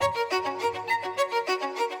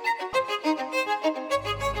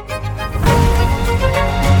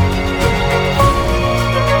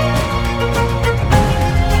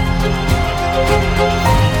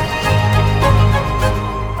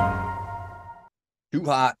Too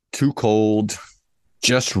hot, too cold,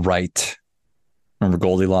 just right. Remember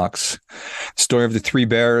Goldilocks? Story of the three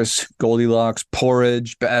bears, Goldilocks,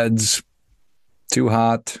 porridge, beds. Too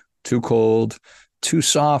hot, too cold, too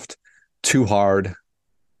soft, too hard.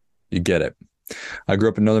 You get it. I grew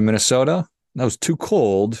up in northern Minnesota. That was too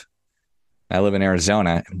cold. I live in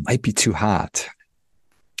Arizona. It might be too hot.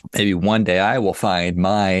 Maybe one day I will find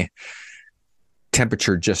my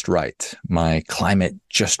temperature just right, my climate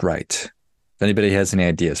just right. If anybody has any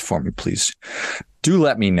ideas for me, please do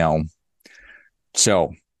let me know.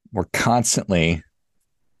 So we're constantly,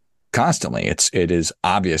 it is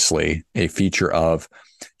obviously a feature of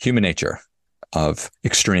human nature, of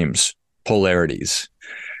extremes, polarities,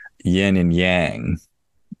 yin and yang,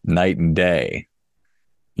 night and day.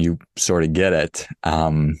 You sort of get it.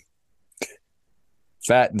 Fat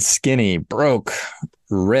and skinny, broke,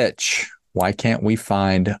 rich. Why can't we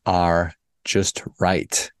find our just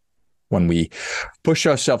right? When we push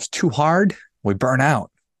ourselves too hard, we burn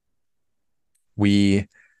out. We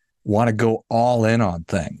want to go all in on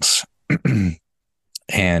things.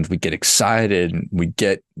 And we get excited and we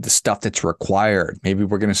get the stuff that's required. Maybe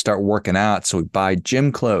we're going to start working out. So we buy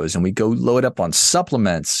gym clothes and we go load up on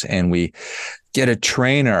supplements and we get a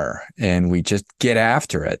trainer and we just get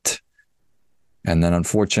after it. And then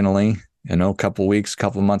unfortunately, a couple of weeks,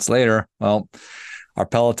 couple of months later, well, our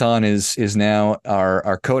Peloton is now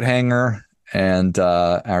our coat hanger and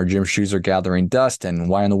our gym shoes are gathering dust. And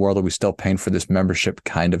why in the world are we still paying for this membership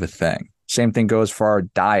kind of a thing? Same thing goes for our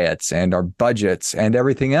diets and our budgets and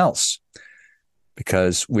everything else.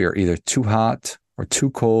 Because we are either too hot or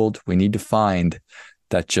too cold. We need to find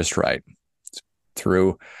that just right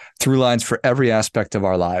through lines for every aspect of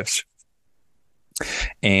our lives.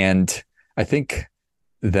 And I think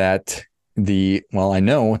that I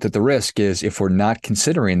know that the risk is if we're not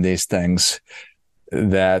considering these things,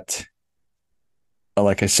 that,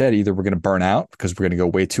 like I said, either we're going to burn out because we're going to go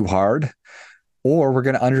way too hard, or we're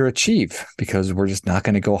going to underachieve because we're just not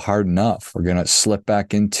going to go hard enough. We're going to slip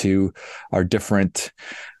back into our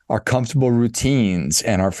comfortable routines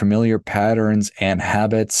and our familiar patterns and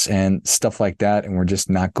habits and stuff like that. And we're just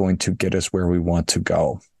not going to get us where we want to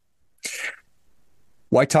go.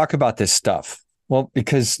 Why talk about this stuff? Well,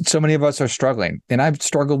 because so many of us are struggling, and I've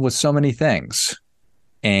struggled with so many things.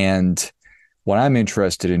 And what I'm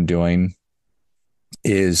interested in doing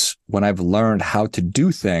is when I've learned how to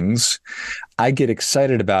do things, I get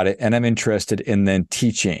excited about it, and I'm interested in then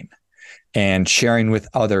teaching and sharing with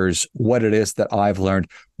others what it is that I've learned,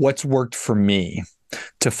 what's worked for me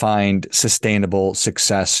to find sustainable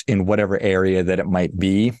success in whatever area that it might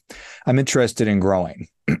be. I'm interested in growing.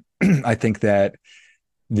 I think that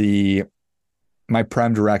my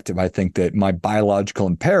prime directive, I think that my biological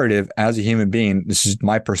imperative as a human being, this is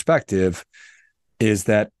my perspective, is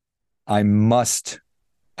that I must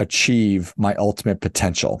achieve my ultimate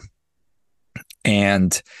potential.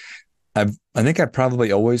 And I think I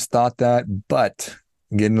probably always thought that, but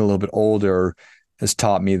getting a little bit older has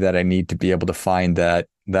taught me that I need to be able to find that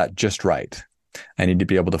just right. I need to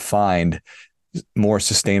be able to find more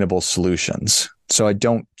sustainable solutions. So I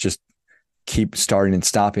don't just keep starting and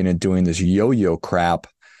stopping and doing this yo-yo crap,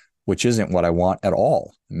 which isn't what I want at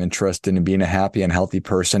all. I'm interested in being a happy and healthy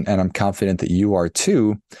person, and I'm confident that you are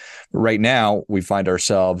too. But right now, we find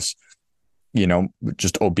ourselves,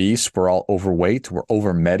 just obese. We're all overweight. We're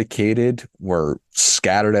over-medicated. We're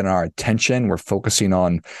scattered in our attention. We're focusing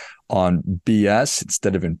on BS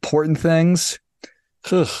instead of important things.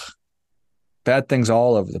 Ugh. Bad things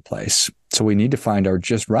all over the place. So we need to find our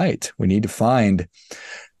just right. We need to find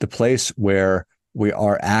the place where we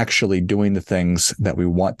are actually doing the things that we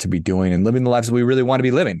want to be doing and living the lives that we really want to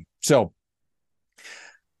be living. So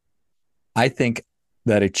I think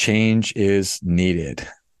that a change is needed.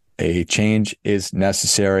 A change is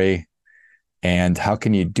necessary. And how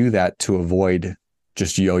can you do that to avoid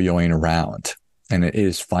just yo-yoing around? And it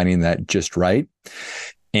is finding that just right.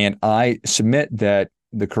 And I submit that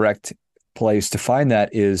the correct place to find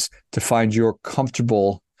that is to find your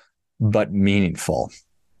comfortable but meaningful.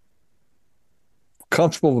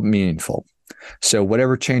 Comfortable but meaningful. So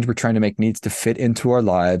whatever change we're trying to make needs to fit into our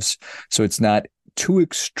lives. So it's not too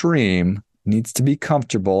extreme, needs to be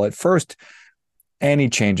comfortable. At first, any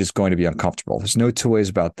change is going to be uncomfortable. There's no two ways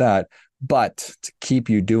about that. But to keep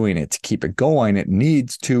you doing it, to keep it going, it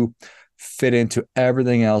needs to fit into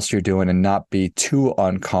everything else you're doing and not be too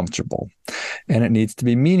uncomfortable. And it needs to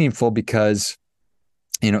be meaningful because,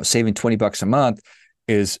 saving $20 a month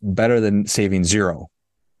is better than saving zero.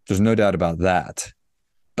 There's no doubt about that.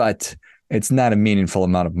 But it's not a meaningful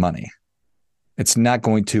amount of money. It's not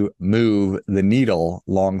going to move the needle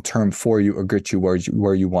long-term for you or get you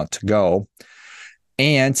where you want to go.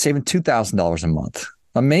 and saving $2,000 a month.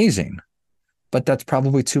 Amazing. But that's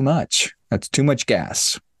probably too much. That's too much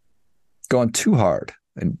gas. Going too hard.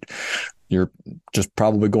 And you're just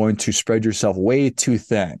probably going to spread yourself way too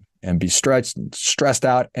thin and be stressed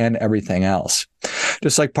out and everything else.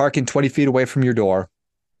 Just like parking 20 feet away from your door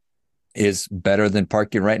is better than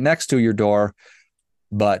parking right next to your door,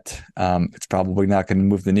 but it's probably not going to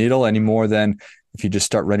move the needle any more than if you just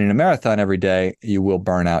start running a marathon every day. You will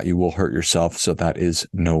burn out, you will hurt yourself. So that is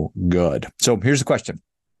no good. So here's the question.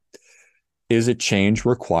 Is a change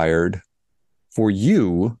required for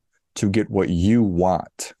you to get what you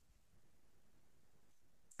want?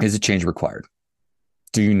 Is a change required?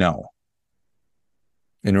 Do you know?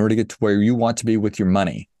 In order to get to where you want to be with your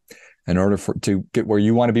money, in order to get where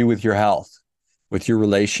you want to be with your health, with your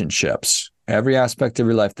relationships, every aspect of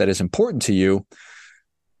your life that is important to you,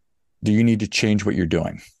 do you need to change what you're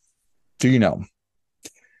doing? Do you know?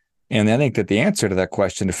 And I think that the answer to that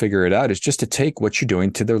question, to figure it out, is just to take what you're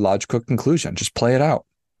doing to their logical conclusion. Just play it out.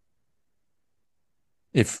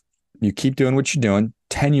 If you keep doing what you're doing,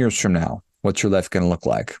 10 years from now, what's your life going to look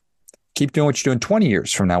like? Keep doing what you're doing 20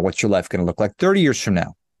 years from now, what's your life going to look like 30 years from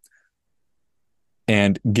now?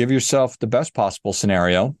 And give yourself the best possible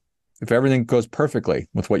scenario. If everything goes perfectly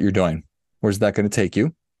with what you're doing, where's that going to take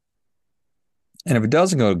you? And if it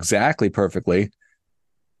doesn't go exactly perfectly,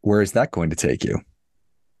 where is that going to take you?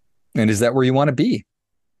 And is that where you want to be?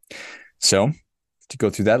 So to go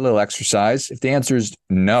through that little exercise, if the answer is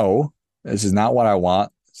no, this is not what I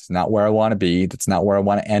want, this is not where I want to be, that's not where I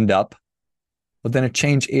want to end up, well, then a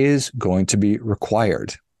change is going to be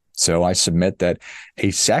required. So I submit that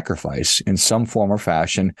a sacrifice in some form or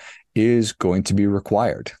fashion is going to be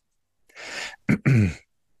required.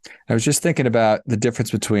 I was just thinking about the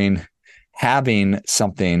difference between having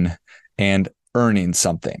something and earning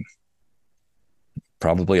something.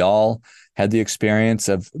 Probably all had the experience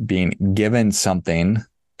of being given something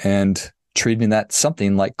and treating that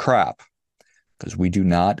something like crap, because we do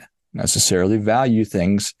not necessarily value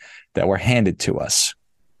things that were handed to us.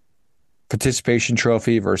 Participation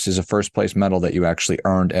trophy versus a first place medal that you actually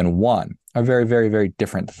earned and won are very, very, very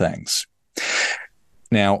different things.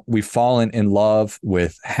 Now, we've fallen in love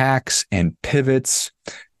with hacks and pivots,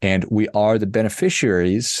 and we are the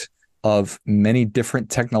beneficiaries of many different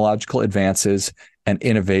technological advances and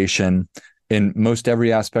innovation in most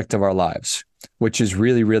every aspect of our lives, which is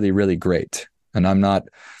really, really, really great. And I'm not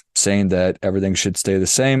saying that everything should stay the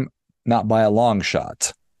same, not by a long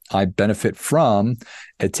shot. I benefit from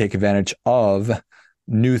and take advantage of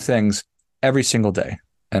new things every single day,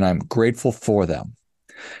 and I'm grateful for them.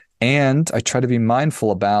 And I try to be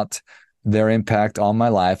mindful about their impact on my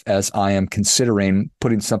life as I am considering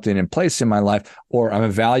putting something in place in my life, or I'm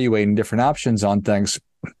evaluating different options on things.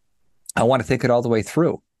 I want to think it all the way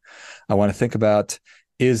through. I want to think about,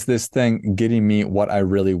 is this thing getting me what I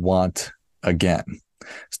really want again?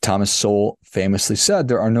 As Thomas Sowell famously said,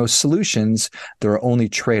 there are no solutions, there are only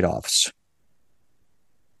trade-offs.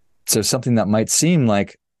 So something that might seem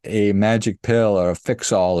like a magic pill or a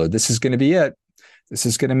fix-all, or this is going to be it, this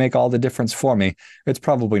is going to make all the difference for me, it's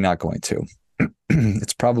probably not going to.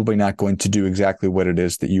 It's probably not going to do exactly what it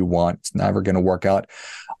is that you want. It's never going to work out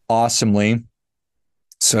awesomely.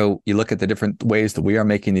 So you look at the different ways that we are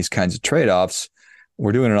making these kinds of trade-offs.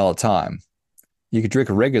 We're doing it all the time. You could drink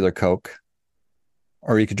a regular Coke,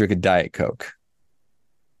 or you could drink a Diet Coke.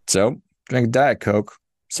 So drink a Diet Coke,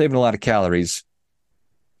 saving a lot of calories,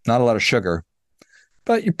 not a lot of sugar,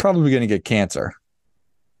 but you're probably going to get cancer.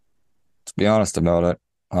 Let's be honest about it.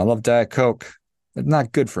 I love Diet Coke. It's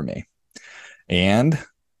not good for me. And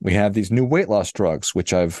we have these new weight loss drugs,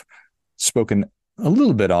 which I've spoken a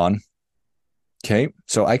little bit on. Okay,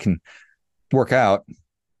 so I can work out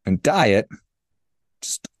and diet,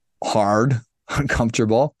 just hard,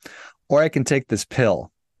 uncomfortable, or I can take this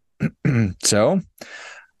pill. So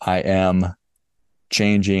I am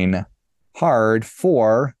changing hard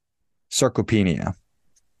for sarcopenia.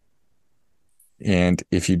 And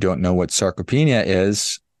if you don't know what sarcopenia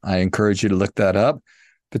is, I encourage you to look that up,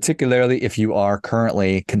 particularly if you are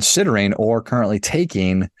currently considering or currently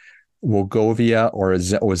taking Wegovy or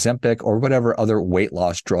Ozempic or whatever other weight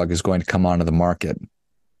loss drug is going to come onto the market.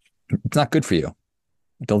 It's not good for you.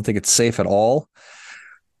 I don't think it's safe at all.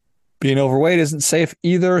 Being overweight isn't safe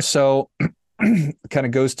either. So it kind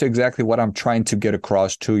of goes to exactly what I'm trying to get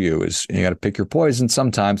across to you is you got to pick your poison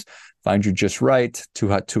sometimes, find you just right, too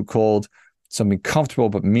hot, too cold, something comfortable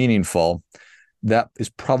but meaningful. That is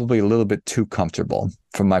probably a little bit too comfortable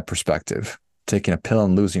from my perspective. Taking a pill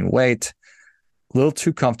and losing weight, a little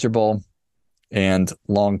too comfortable. And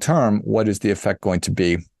long term, what is the effect going to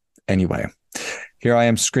be anyway? Here I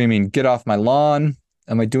am screaming, get off my lawn.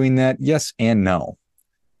 Am I doing that? Yes and no,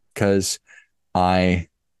 because I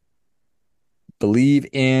believe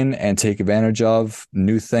in and take advantage of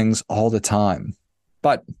new things all the time.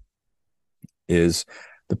 But is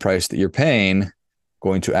the price that you're paying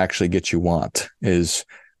going to actually get you want? Is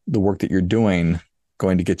the work that you're doing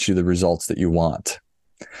going to get you the results that you want?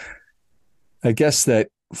 I guess that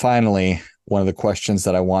finally, one of the questions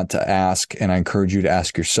that I want to ask, and I encourage you to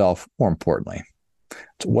ask yourself, more importantly,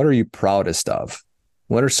 what are you proudest of?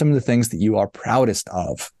 What are some of the things that you are proudest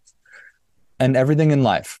of? And everything in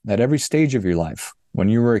life, at every stage of your life, when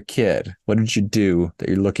you were a kid, what did you do that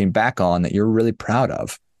you're looking back on that you're really proud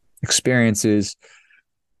of? Experiences,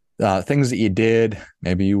 things that you did.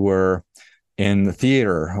 Maybe you were in the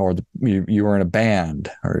theater, or you were in a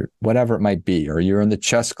band, or whatever it might be, or you were in the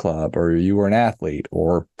chess club, or you were an athlete,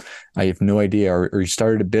 or I have no idea, or you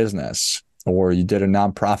started a business, or you did a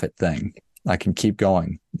nonprofit thing. I can keep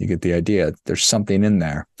going. You get the idea. There's something in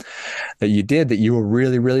there that you did that you were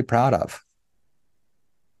really, really proud of.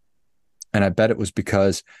 And I bet it was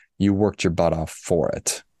because you worked your butt off for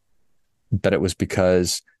it. I bet it was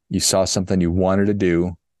because you saw something you wanted to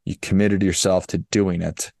do, you committed yourself to doing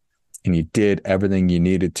it, and you did everything you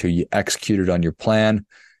needed to. You executed on your plan,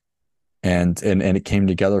 and it came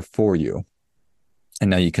together for you. And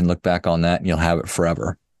now you can look back on that and you'll have it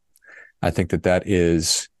forever. I think that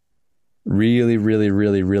is really, really,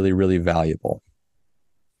 really, really, really valuable.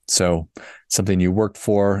 So something you worked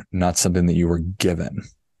for, not something that you were given.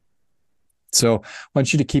 So I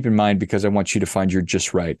want you to keep in mind, because I want you to find your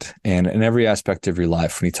just right. And in every aspect of your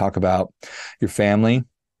life, when you talk about your family,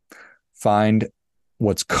 find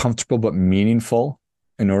what's comfortable but meaningful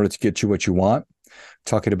in order to get you what you want.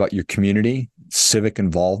 Talking about your community, civic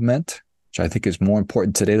involvement, which I think is more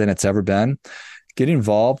important today than it's ever been. Get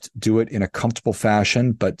involved, do it in a comfortable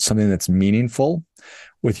fashion, but something that's meaningful.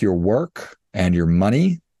 With your work and your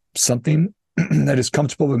money, something that is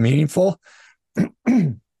comfortable but meaningful.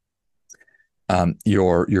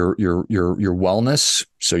 Your wellness,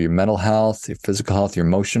 so your mental health, your physical health, your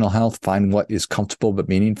emotional health. Find what is comfortable but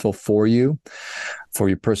meaningful for you. For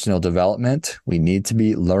your personal development, we need to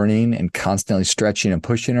be learning and constantly stretching and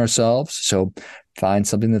pushing ourselves. So find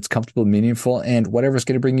something that's comfortable, meaningful, and whatever's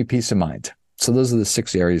going to bring you peace of mind. So those are the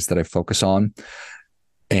 6 areas that I focus on.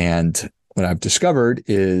 And what I've discovered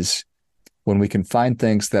is when we can find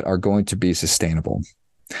things that are going to be sustainable,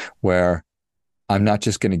 where I'm not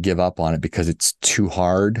just going to give up on it because it's too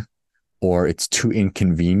hard, or it's too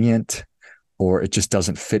inconvenient, or it just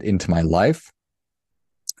doesn't fit into my life,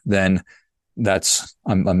 then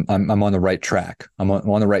I'm on the right track. I'm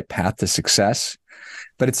on the right path to success,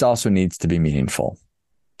 but it also needs to be meaningful.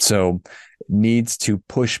 So it needs to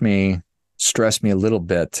push me, stress me a little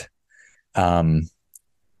bit, because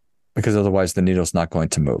otherwise the needle's not going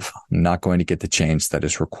to move. I'm not going to get the change that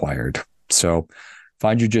is required. So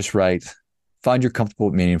find your just right, find your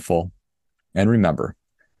comfortable, meaningful, and remember,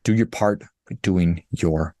 do your part by doing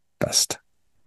your best.